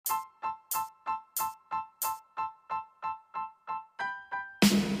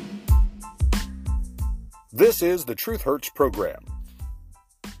This is the Truth Hurts program.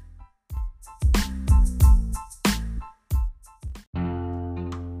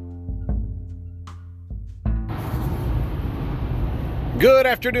 Good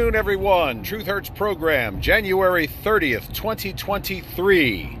afternoon, everyone. Truth Hurts program, January 30th,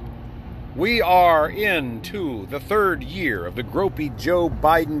 2023. We are into the third year of the gropey Joe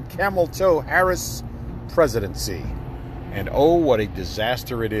Biden camel toe Harris presidency. And oh, what a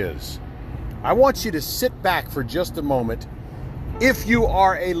disaster it is. I want you to sit back for just a moment. If you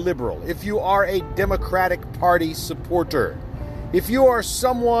are a liberal, if you are a Democratic Party supporter, if you are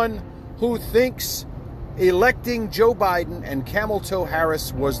someone who thinks electing Joe Biden and camel toe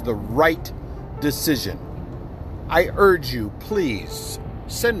Harris was the right decision, I urge you, please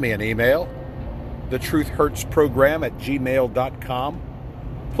send me an email, thetruthhurtsprogram@gmail.com.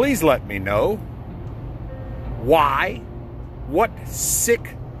 Please let me know why, what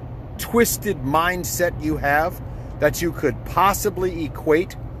sick, twisted mindset you have that you could possibly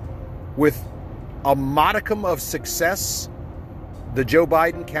equate with a modicum of success, the Joe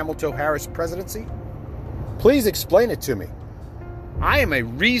Biden camel toe Harris presidency. Please explain it to me. I am a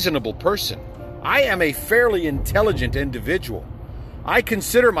reasonable person. I am a fairly intelligent individual. I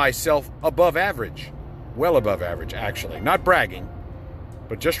consider myself above average. Well above average, actually. Not bragging.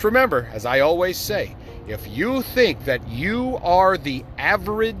 But just remember, as I always say, if you think that you are the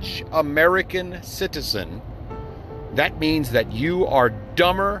average American citizen, that means that you are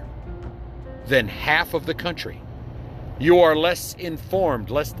dumber than half of the country. You are less informed,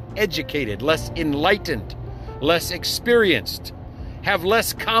 less educated, less enlightened, less experienced, have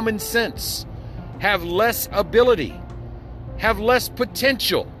less common sense, have less ability, have less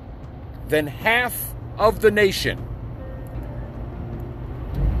potential than half of the nation.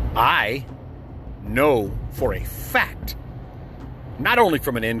 I know for a fact, not only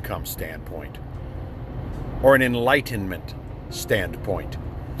from an income standpoint, or an enlightenment standpoint,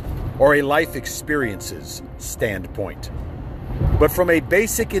 or a life experiences standpoint, but from a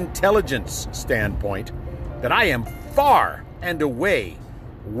basic intelligence standpoint, that I am far and away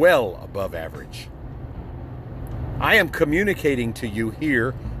well above average. I am communicating to you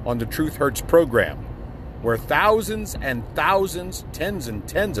here on the Truth Hurts program, where thousands and thousands, tens and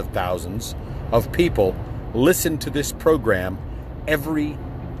tens of thousands of people listen to this program every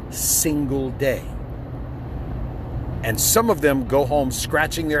single day. And some of them go home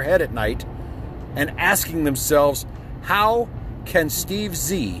scratching their head at night and asking themselves, how can Steve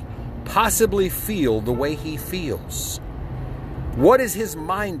Z possibly feel the way he feels? What is his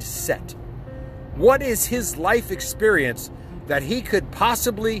mindset? What is his life experience that he could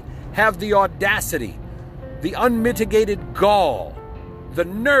possibly have the audacity, the unmitigated gall, the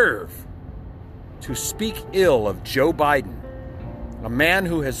nerve to speak ill of Joe Biden, a man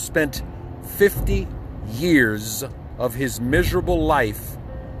who has spent 50 years of his miserable life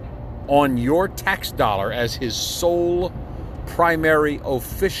on your tax dollar as his sole primary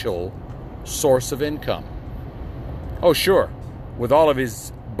official source of income? Oh, sure, with all of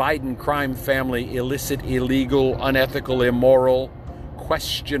his Biden crime family illicit, illegal, unethical, immoral,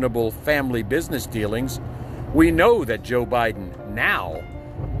 questionable family business dealings, we know that Joe Biden now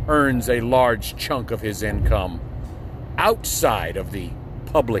earns a large chunk of his income outside of the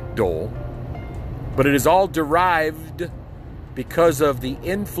public dole. But it is all derived because of the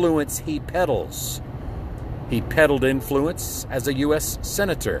influence he peddles. He peddled influence as a U.S.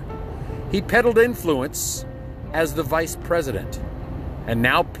 senator. He peddled influence as the vice president. And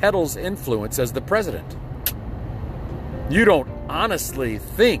now peddles influence as the president. You don't honestly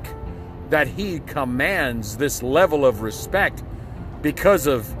think that he commands this level of respect because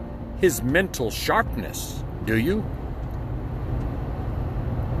of his mental sharpness, do you?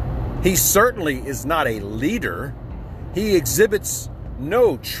 He certainly is not a leader. He exhibits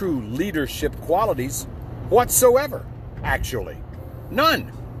no true leadership qualities whatsoever, actually.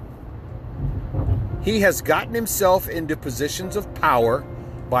 None. He has gotten himself into positions of power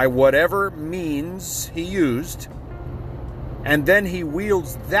by whatever means he used, and then he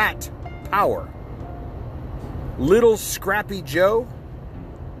wields that power. Little Scrappy Joe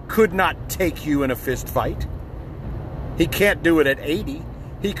could not take you in a fist fight. He can't do it at 80.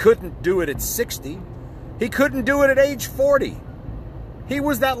 He couldn't do it at 60. He couldn't do it at age 40. He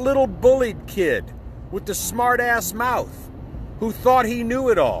was that little bullied kid with the smart-ass mouth who thought he knew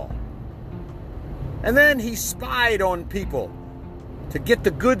it all. And then he spied on people to get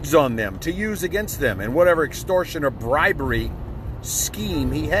the goods on them, to use against them in whatever extortion or bribery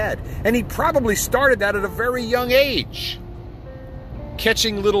scheme he had. And he probably started that at a very young age.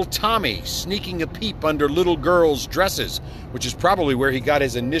 Catching little Tommy sneaking a peep under little girls' dresses, which is probably where he got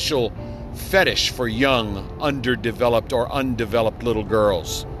his initial fetish for young, underdeveloped, or undeveloped little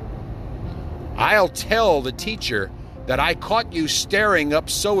girls. I'll tell the teacher that I caught you staring up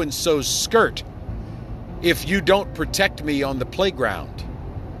so-and-so's skirt if you don't protect me on the playground.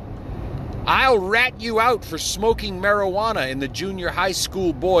 I'll rat you out for smoking marijuana in the junior high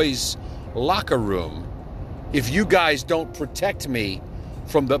school boys' locker room if you guys don't protect me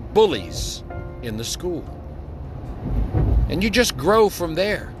from the bullies in the school. And you just grow from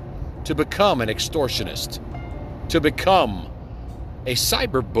there to become an extortionist, to become a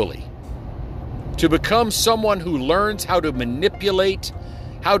cyber bully, to become someone who learns how to manipulate,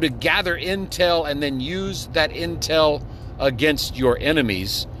 how to gather intel, and then use that intel against your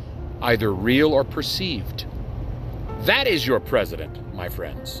enemies, either real or perceived. That is your president, my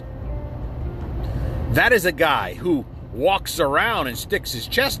friends. That is a guy who walks around and sticks his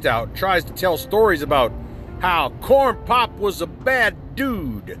chest out and tries to tell stories about how Corn Pop was a bad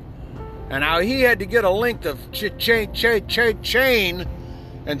dude and how he had to get a length of chain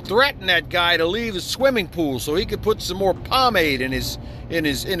and threaten that guy to leave the swimming pool so he could put some more pomade in his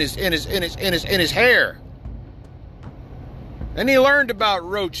hair. And he learned about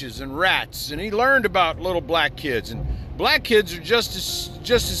roaches and rats, and he learned about little black kids, and black kids are just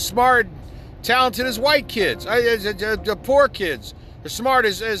as smart, talented as white kids. The poor kids are smart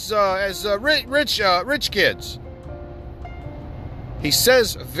as rich kids. He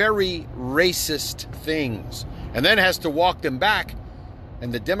says very racist things, and then has to walk them back.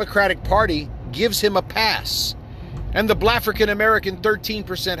 And the Democratic Party gives him a pass. And the Blafrican American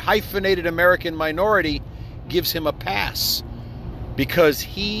 13% hyphenated American minority gives him a pass because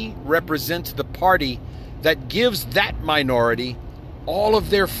he represents the party that gives that minority all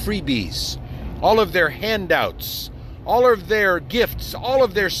of their freebies, all of their handouts, all of their gifts, all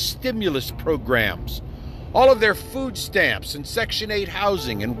of their stimulus programs, all of their food stamps and Section 8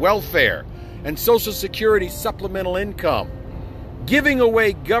 housing and welfare and Social Security supplemental income, giving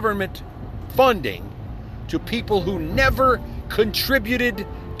away government funding to people who never contributed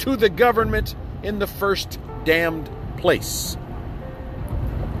to the government in the first damned place.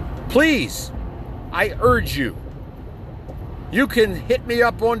 Please, I urge you, you can hit me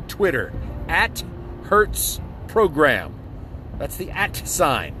up on Twitter at Hertz Program. That's the @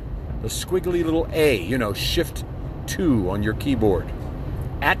 sign, the squiggly little A, shift 2 on your keyboard.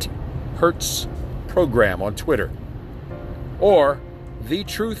 At Hertz Program on Twitter. Or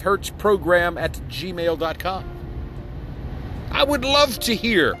thetruthhurtsprogram@gmail.com. I would love to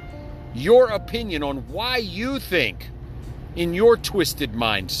hear your opinion on why you think, in your twisted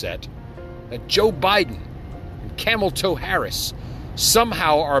mindset, that Joe Biden and Camel Toe Harris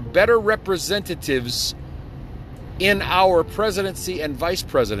somehow are better representatives in our presidency and vice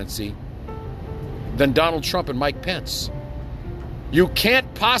presidency than Donald Trump and Mike Pence. You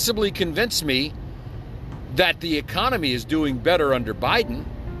can't possibly convince me that the economy is doing better under Biden.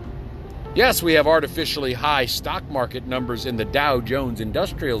 Yes, we have artificially high stock market numbers in the Dow Jones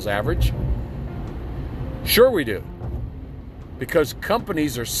Industrials average. Sure we do. Because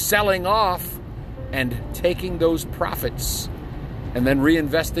companies are selling off and taking those profits and then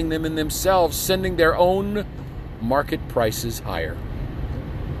reinvesting them in themselves, sending their own market prices higher.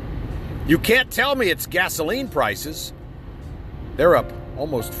 You can't tell me it's gasoline prices. They're up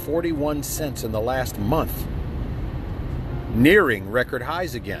almost 41 cents in the last month, nearing record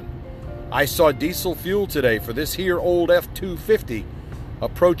highs again. I saw diesel fuel today for this here old F-250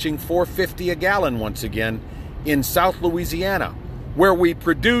 approaching $4.50 a gallon once again in South Louisiana, where we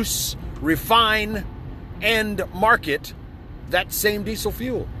produce, refine, and market that same diesel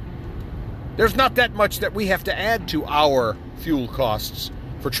fuel. There's not that much that we have to add to our fuel costs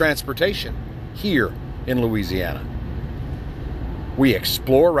for transportation here in Louisiana. We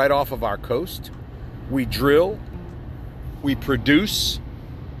explore right off of our coast. We drill. We produce.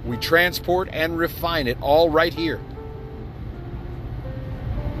 We transport and refine it all right here.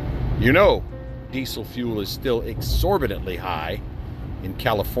 Diesel fuel is still exorbitantly high in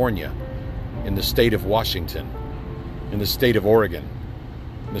California, in the state of Washington, in the state of Oregon,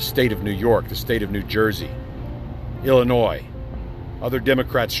 in the state of New York, the state of New Jersey, Illinois, other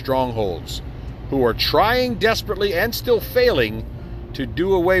Democrat strongholds who are trying desperately and still failing to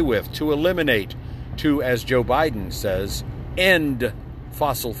do away with, to eliminate, to, as Joe Biden says, end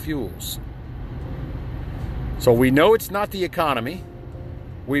fossil fuels. So we know it's not the economy.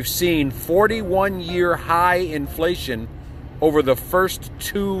 We've seen 41-year high inflation over the first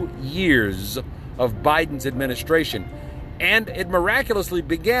 2 years of Biden's administration. And it miraculously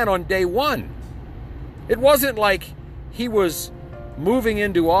began on day one. It wasn't like he was moving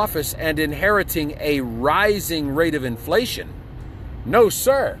into office and inheriting a rising rate of inflation. No,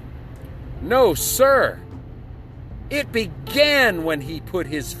 sir. No, sir. It began when he put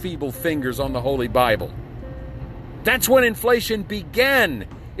his feeble fingers on the Holy Bible. That's when inflation began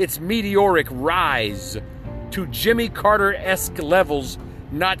its meteoric rise to Jimmy Carter-esque levels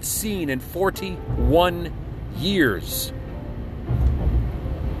not seen in 41 years.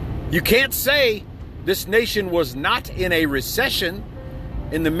 You can't say this nation was not in a recession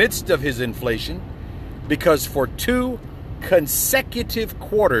in the midst of his inflation, because for 2 consecutive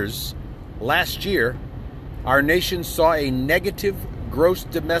quarters last year, our nation saw a negative gross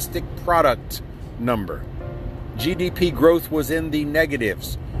domestic product number. GDP growth was in the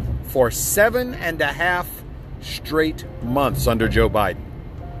negatives for 7.5 straight months under Joe Biden.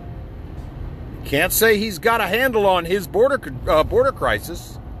 Can't say he's got a handle on his border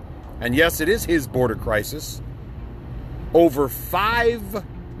crisis. And yes, it is his border crisis. Over 5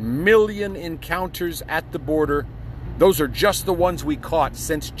 million encounters at the border. Those are just the ones we caught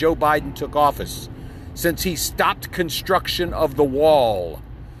since Joe Biden took office, since he stopped construction of the wall,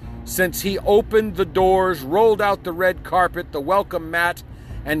 since he opened the doors, rolled out the red carpet, the welcome mat,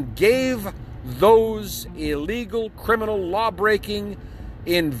 and gave those illegal, criminal, law-breaking,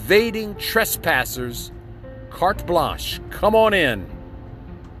 invading trespassers carte blanche. Come on in.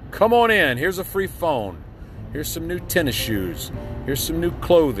 Come on in. Here's a free phone. Here's some new tennis shoes. Here's some new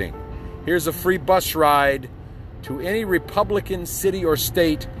clothing. Here's a free bus ride to any Republican city or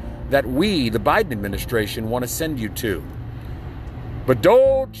state that we, the Biden administration, want to send you to. But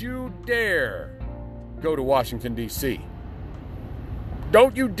don't you dare go to Washington, D.C.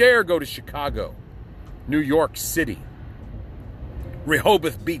 Don't you dare go to Chicago, New York City,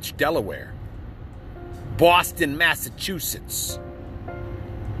 Rehoboth Beach, Delaware, Boston, Massachusetts.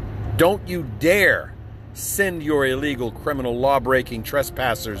 Don't you dare send your illegal, criminal, law-breaking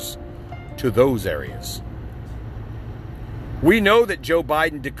trespassers to those areas. We know that Joe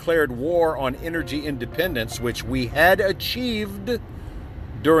Biden declared war on energy independence, which we had achieved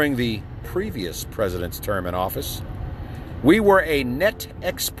during the previous president's term in office. We were a net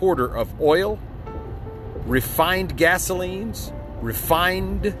exporter of oil, refined gasolines,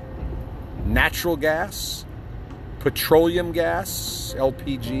 refined natural gas, petroleum gas,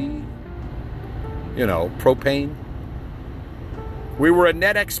 LPG, propane. We were a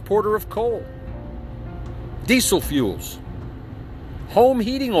net exporter of coal, diesel fuels, home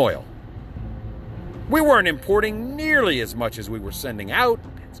heating oil. We weren't importing nearly as much as we were sending out.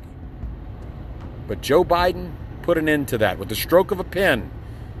 But Joe Biden put an end to that with the stroke of a pen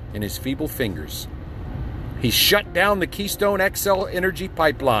in his feeble fingers. He shut down the Keystone XL energy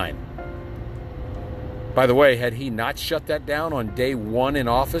pipeline. By the way, had he not shut that down on day 1 in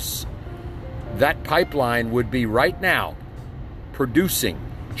office, that pipeline would be right now producing,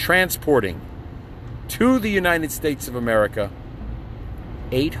 transporting to the United States of America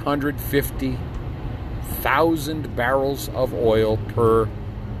 850,000 barrels of oil per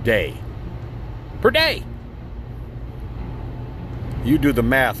day. Per day! You do the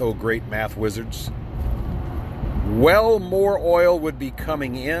math, oh great math wizards. Well, more oil would be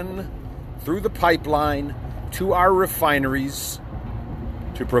coming in through the pipeline to our refineries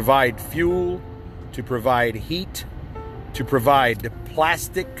to provide fuel, to provide heat, to provide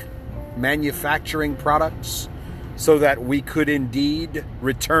plastic manufacturing products so that we could indeed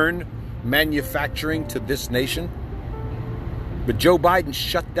return manufacturing to this nation. But Joe Biden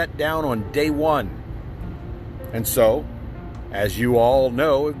shut that down on day 1. And so, as you all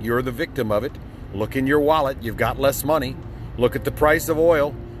know, you're the victim of it. Look in your wallet, you've got less money. Look at the price of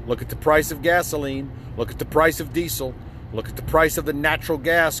oil. Look at the price of gasoline. Look at the price of diesel. Look at the price of the natural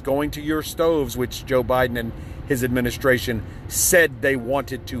gas going to your stoves, which Joe Biden and his administration said they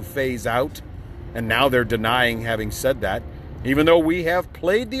wanted to phase out. And now they're denying having said that, even though we have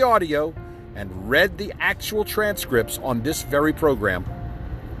played the audio and read the actual transcripts on this very program.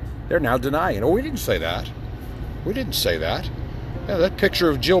 They're now denying. Oh, we didn't say that. We didn't say that. Yeah, that picture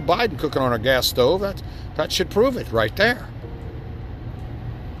of Jill Biden cooking on a gas stove, that should prove it right there.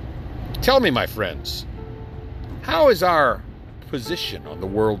 Tell me, my friends, how is our position on the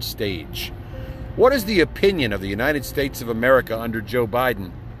world stage? What is the opinion of the United States of America under Joe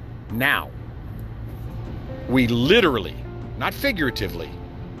Biden now? We literally, not figuratively,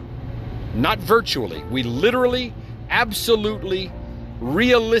 not virtually, we literally, absolutely,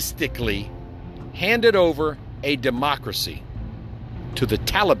 realistically handed over a democracy to the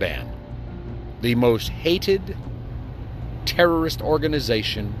Taliban, the most hated terrorist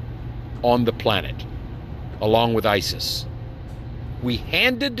organization on the planet, along with ISIS. We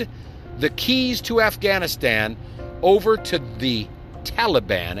handed the keys to Afghanistan over to the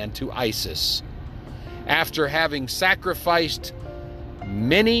Taliban and to ISIS after having sacrificed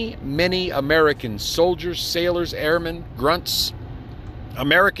many, many American soldiers, sailors, airmen, grunts,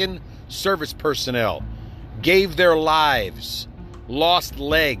 American service personnel gave their lives, lost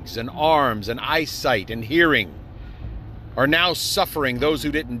legs and arms and eyesight and hearing, are now suffering, those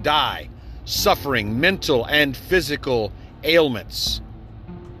who didn't die, suffering mental and physical ailments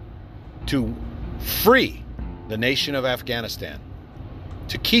to free the nation of Afghanistan,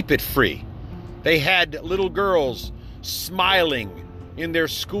 to keep it free. They had little girls smiling in their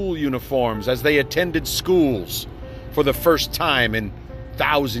school uniforms as they attended schools for the first time in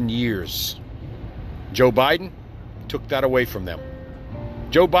 1,000 years. Joe Biden took that away from them.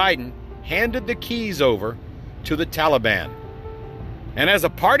 Joe Biden handed the keys over to the Taliban, and as a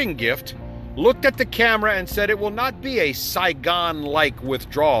parting gift, looked at the camera and said it will not be a Saigon-like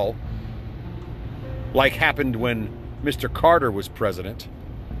withdrawal like happened when Mr. Carter was president.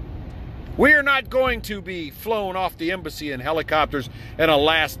 We are not going to be flown off the embassy in helicopters in a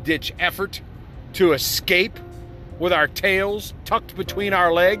last-ditch effort to escape with our tails tucked between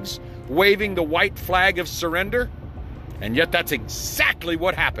our legs, waving the white flag of surrender. And yet that's exactly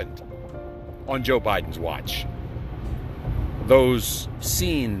what happened on Joe Biden's watch. Those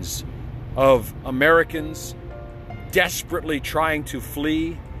scenes of Americans desperately trying to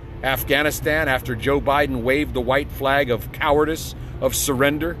flee Afghanistan after Joe Biden waved the white flag of cowardice, of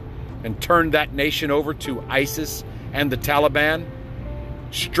surrender, and turned that nation over to ISIS and the Taliban,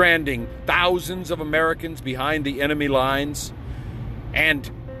 stranding thousands of Americans behind the enemy lines and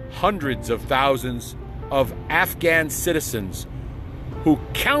hundreds of thousands of Afghan citizens who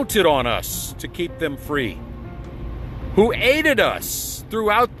counted on us to keep them free, who aided us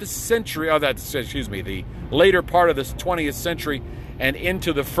throughout the century, the later part of the 20th century and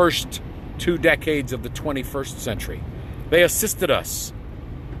into the first 2 decades of the 21st century. They assisted us.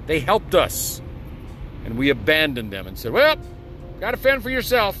 They helped us. And we abandoned them and said, well, gotta fend for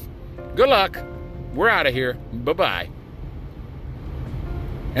yourself. Good luck. We're out of here. Bye-bye.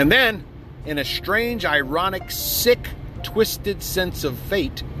 And then, in a strange, ironic, sick, twisted sense of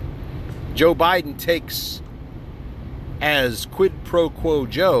fate, Joe Biden takes as quid pro quo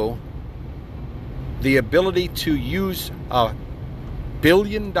Joe the ability to use $1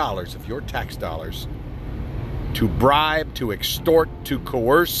 billion of your tax dollars to bribe, to extort, to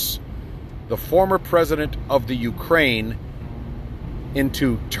coerce the former president of the Ukraine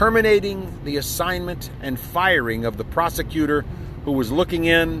into terminating the assignment and firing of the prosecutor who was looking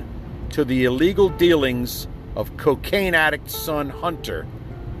in to the illegal dealings of cocaine addict son Hunter.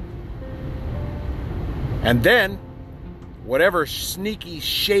 And then, whatever sneaky,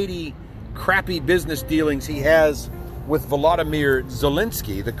 shady, crappy business dealings he has with Volodymyr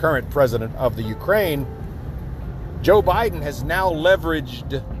Zelensky, the current president of the Ukraine, Joe Biden has now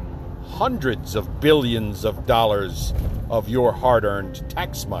leveraged hundreds of billions of dollars of your hard-earned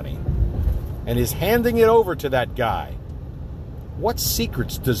tax money and is handing it over to that guy. What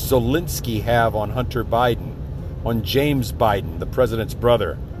secrets does Zelensky have on Hunter Biden, on James Biden, the president's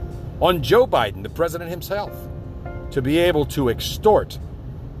brother, on Joe Biden, the president himself, to be able to extort,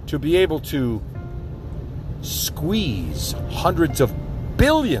 to be able to squeeze hundreds of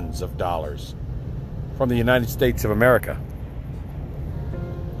billions of dollars from the United States of America?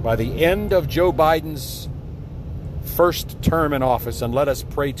 By the end of Joe Biden's first term in office, and let us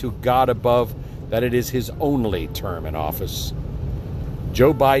pray to God above that it is his only term in office,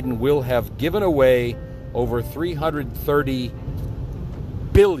 Joe Biden will have given away over $330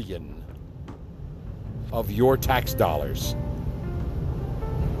 billion of your tax dollars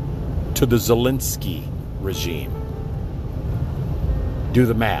to the Zelensky regime. Do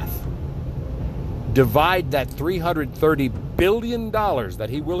the math. Divide that $330 billion that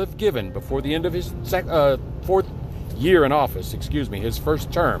he will have given before the end of his fourth year in office, his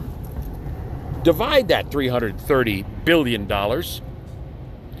first term. Divide that $330 billion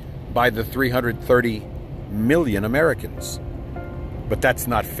by the 330 million Americans. But that's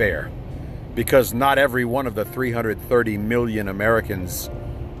not fair, because not every one of the 330 million Americans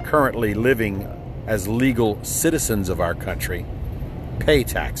currently living as legal citizens of our country pay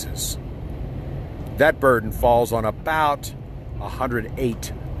taxes. That burden falls on about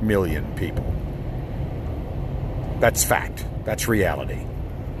 108 million people. That's fact. That's reality.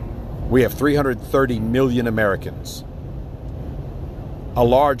 We have 330 million Americans. A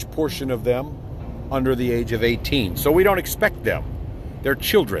large portion of them under the age of 18. So we don't expect them. They're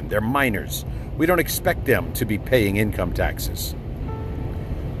children. They're minors. We don't expect them to be paying income taxes.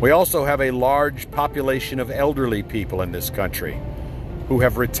 We also have a large population of elderly people in this country who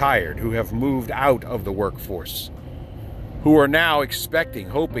have retired, who have moved out of the workforce, who are now expecting,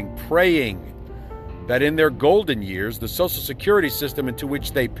 hoping, praying that in their golden years, the Social Security system into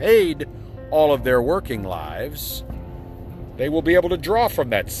which they paid all of their working lives, they will be able to draw from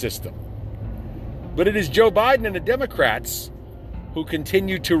that system. But it is Joe Biden and the Democrats who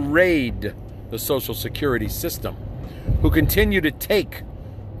continue to raid the Social Security system, who continue to take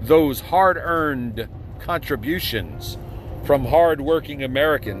those hard-earned contributions from hard-working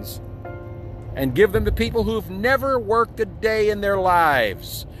Americans and give them to people who have never worked a day in their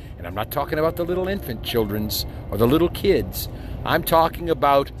lives. And I'm not talking about the little infant children's or the little kids. I'm talking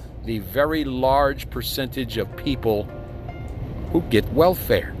about the very large percentage of people who get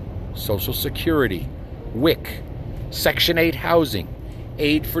welfare, Social Security, WIC, Section 8 housing,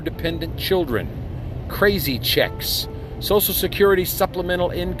 aid for dependent children, crazy checks, Social Security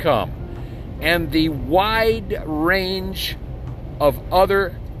supplemental income, and the wide range of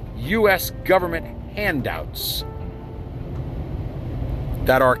other U.S. government handouts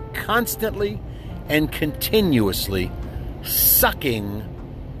that are constantly and continuously sucking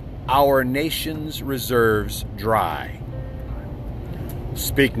our nation's reserves dry.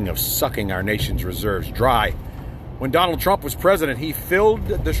 Speaking of sucking our nation's reserves dry, when Donald Trump was president, he filled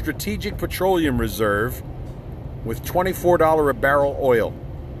the Strategic Petroleum Reserve with $24 a barrel oil.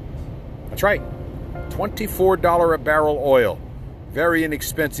 That's right, $24 a barrel oil. Very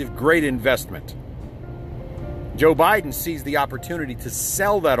inexpensive, great investment. Joe Biden sees the opportunity to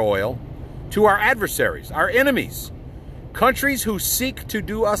sell that oil to our adversaries, our enemies, countries who seek to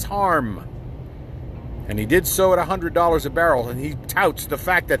do us harm. And he did so at $100 a barrel, and he touts the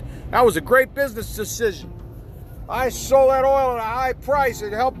fact that that was a great business decision. I sold that oil at a high price.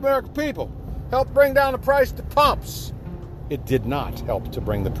 It helped American people, helped bring down the price at the pumps. It did not help to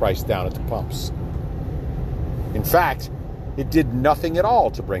bring the price down at the pumps. In fact, it did nothing at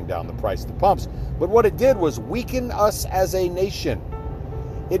all to bring down the price at the pumps. But what it did was weaken us as a nation.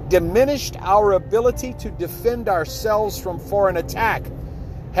 It diminished our ability to defend ourselves from foreign attack.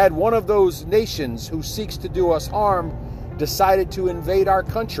 Had one of those nations who seeks to do us harm decided to invade our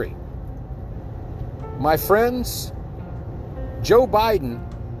country. My friends, Joe Biden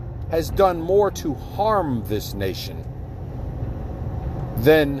has done more to harm this nation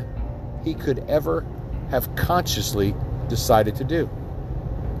than he could ever have consciously decided to do.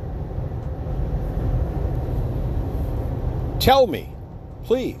 Tell me,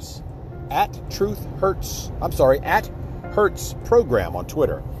 please, at Hertz Program on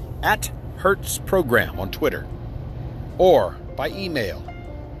Twitter, at Hertz Program on Twitter, or by email,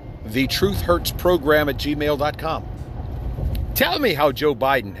 thetruthhurtsprogram@gmail.com. Tell me how Joe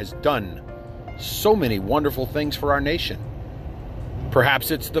Biden has done so many wonderful things for our nation.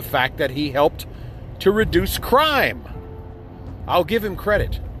 Perhaps it's the fact that he helped to reduce crime. I'll give him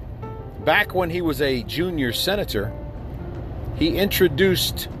credit. Back when he was a junior senator, he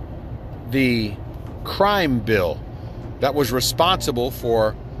introduced the crime bill that was responsible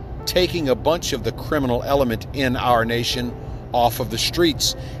for taking a bunch of the criminal element in our nation off of the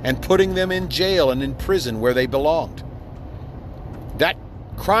streets and putting them in jail and in prison where they belonged. That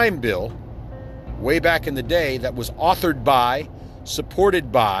crime bill, way back in the day, that was authored by,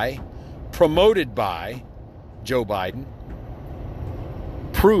 supported by, promoted by Joe Biden,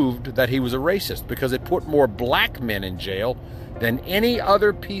 proved that he was a racist because it put more black men in jail than any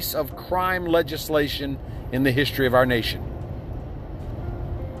other piece of crime legislation in the history of our nation.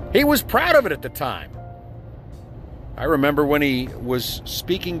 He was proud of it at the time. I remember when he was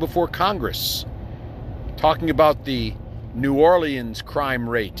speaking before Congress, talking about the New Orleans crime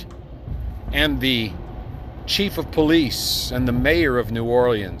rate and the chief of police and the mayor of New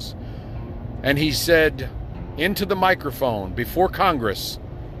Orleans. And he said into the microphone before Congress,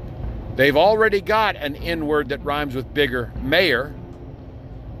 they've already got an N-word that rhymes with bigger, mayor,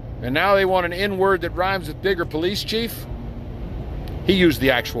 and now they want an N-word that rhymes with bigger, police chief. He used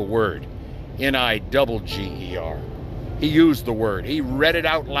the actual word, N-I-double-G-E-R. He used the word. He read it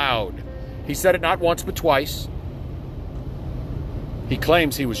out loud. He said it not once but twice. He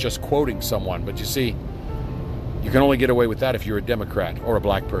claims he was just quoting someone, but you see, you can only get away with that if you're a Democrat or a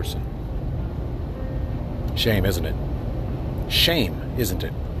black person. Shame, isn't it? Shame, isn't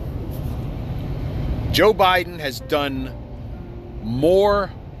it? Joe Biden has done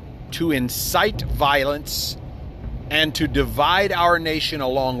more to incite violence and to divide our nation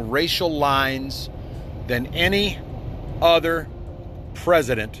along racial lines than any other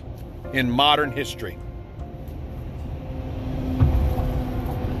president in modern history.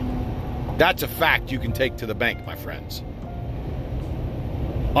 That's a fact you can take to the bank, my friends.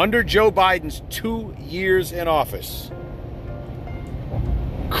 Under Joe Biden's 2 years in office,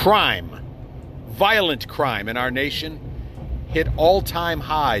 crime, violent crime in our nation hit all-time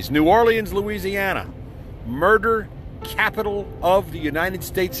highs. New Orleans, Louisiana, murder capital of the United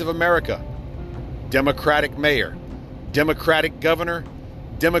States of America. Democratic mayor, Democratic governor,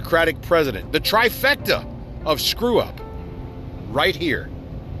 Democratic president. The trifecta of screw up right here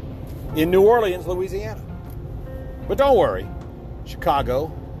in New Orleans, Louisiana. But don't worry,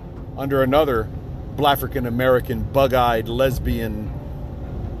 Chicago, under another African American, bug-eyed, lesbian,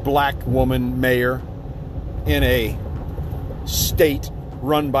 black woman mayor in a state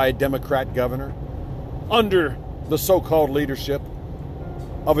run by a Democrat governor, under the so-called leadership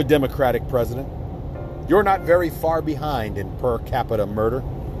of a Democratic president. You're not very far behind in per capita murder.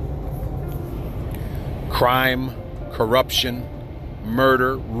 Crime, corruption,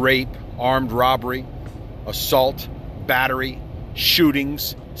 murder, rape, armed robbery, assault, battery,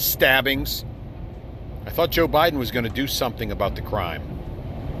 shootings, stabbings. I thought Joe Biden was going to do something about the crime.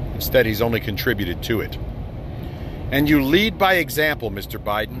 Instead, he's only contributed to it. And you lead by example, Mr.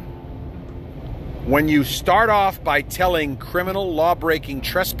 Biden. When you start off by telling criminal law-breaking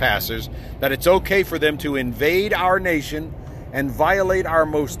trespassers that it's okay for them to invade our nation and violate our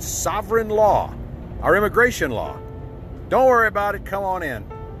most sovereign law, our immigration law. Don't worry about it, come on in.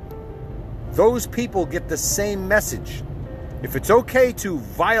 Those people get the same message. If it's okay to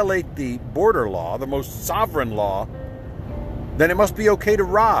violate the border law, the most sovereign law, then it must be okay to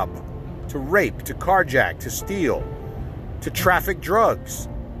rob, to rape, to carjack, to steal, to traffic drugs,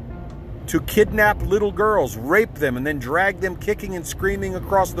 to kidnap little girls, rape them, and then drag them kicking and screaming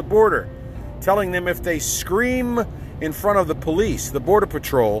across the border, telling them if they scream in front of the police, the Border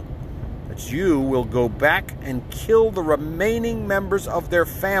Patrol, that you will go back and kill the remaining members of their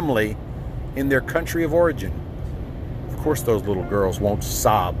family in their country of origin. Of course, those little girls won't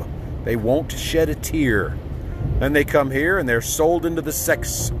sob. They won't shed a tear. Then they come here and they're sold into the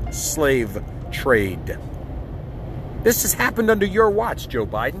sex slave trade. This has happened under your watch, Joe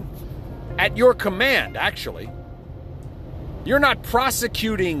Biden. At your command, actually. You're not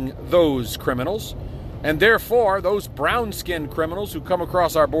prosecuting those criminals, and therefore those brown-skinned criminals who come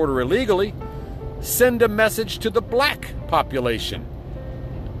across our border illegally send a message to the black population.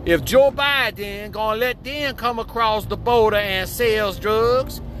 If Joe Biden gonna let them come across the border and sell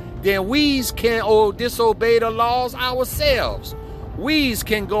drugs, then we's can disobey the laws ourselves. We's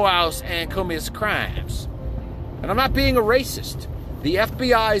can go out and commit crimes. And I'm not being a racist. The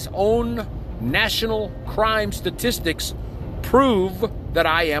FBI's own national crime statistics prove that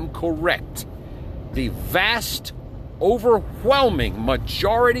I am correct. The vast, overwhelming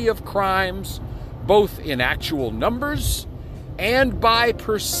majority of crimes, both in actual numbers and by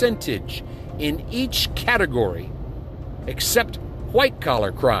percentage in each category, except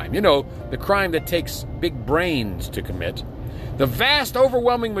white-collar crime, the crime that takes big brains to commit. The vast,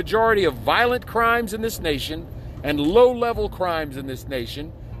 overwhelming majority of violent crimes in this nation and low-level crimes in this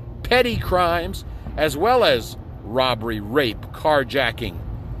nation, petty crimes, as well as robbery, rape, carjacking,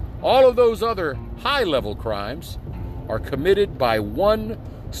 all of those other high-level crimes are committed by one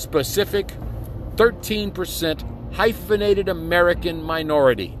specific 13% hyphenated American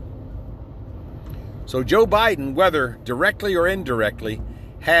minority. So Joe Biden, whether directly or indirectly,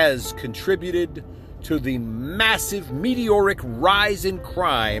 has contributed to the massive meteoric rise in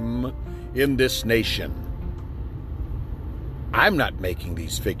crime in this nation. I'm not making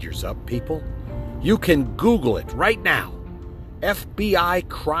these figures up, people. You can Google it right now. FBI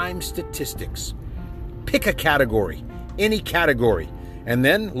crime statistics. Pick a category, any category, and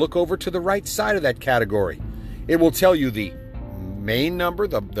then look over to the right side of that category. It will tell you the main number,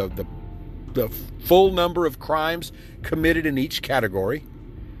 the full number of crimes committed in each category.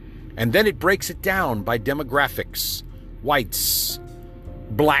 And then it breaks it down by demographics. Whites,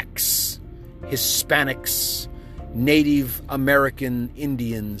 blacks, Hispanics, Native American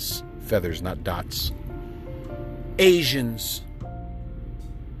Indians, feathers, not dots, Asians.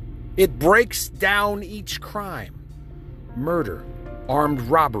 It breaks down each crime. Murder, armed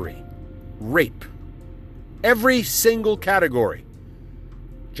robbery, rape. Every single category.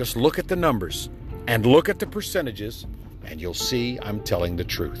 Just look at the numbers and look at the percentages, and you'll see I'm telling the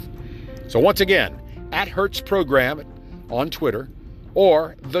truth. So once again, at Hertz Program on Twitter,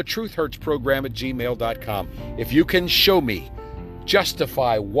 or thetruthhurtsprogram@gmail.com. If you can show me,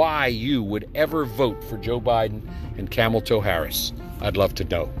 justify why you would ever vote for Joe Biden and Camel Toe Harris, I'd love to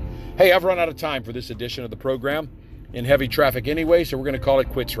know. Hey, I've run out of time for this edition of the program. In heavy traffic anyway, so we're going to call it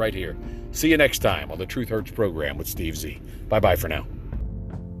quits right here. See you next time on the Truth Hurts Program with Steve Z. Bye-bye for now.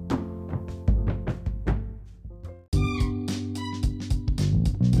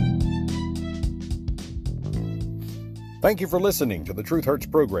 Thank you for listening to the Truth Hurts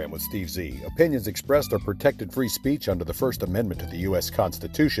program with Steve Z. Opinions expressed are protected free speech under the First Amendment to the U.S.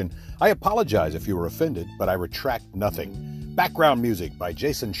 Constitution. I apologize if you were offended, but I retract nothing. Background music by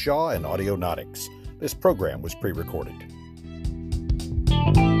Jason Shaw and Audionautics. This program was pre-recorded.